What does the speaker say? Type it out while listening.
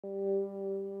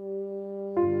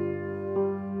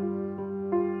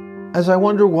As I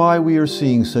wonder why we are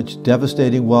seeing such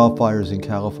devastating wildfires in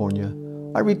California,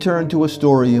 I return to a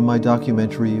story in my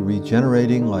documentary,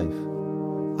 Regenerating Life.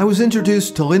 I was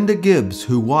introduced to Linda Gibbs,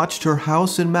 who watched her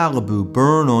house in Malibu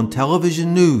burn on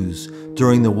television news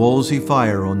during the Woolsey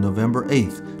fire on November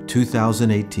 8,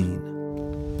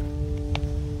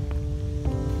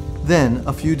 2018. Then,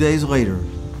 a few days later,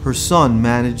 her son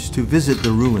managed to visit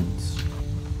the ruins.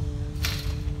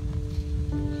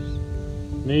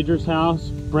 Major's house,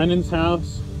 Brennen's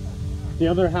house, the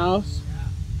other house,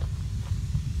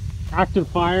 active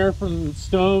fire from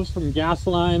stoves, from gas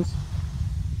lines.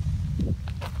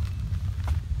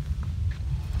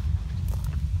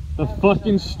 The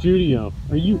fucking studio.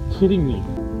 Are you kidding me?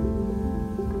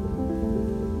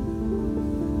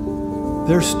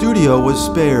 Their studio was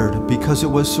spared because it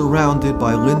was surrounded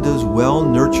by Linda's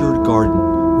well-nurtured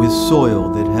garden with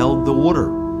soil that held the water.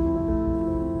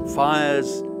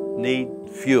 Fires need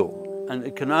fuel, and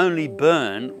it can only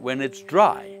burn when it's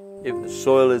dry. If the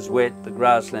soil is wet, the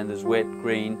grassland is wet,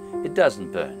 green, it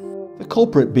doesn't burn. The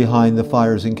culprit behind the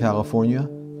fires in California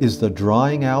is the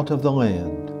drying out of the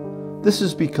land. This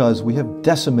is because we have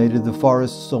decimated the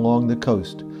forests along the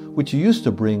coast, which used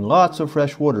to bring lots of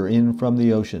fresh water in from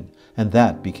the ocean, and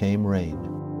that became rain.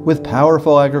 With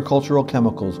powerful agricultural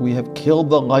chemicals, we have killed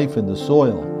the life in the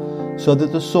soil, so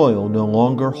that the soil no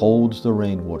longer holds the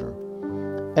rainwater.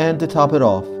 And to top it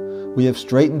off, we have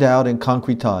straightened out and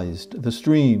concretized the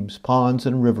streams, ponds,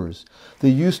 and rivers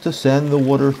that used to send the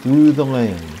water through the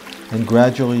land and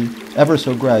gradually, ever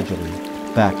so gradually,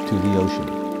 back to the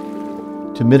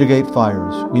ocean. To mitigate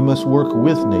fires, we must work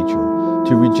with nature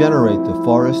to regenerate the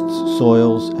forests,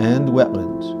 soils, and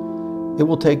wetlands. It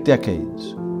will take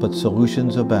decades, but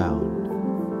solutions abound.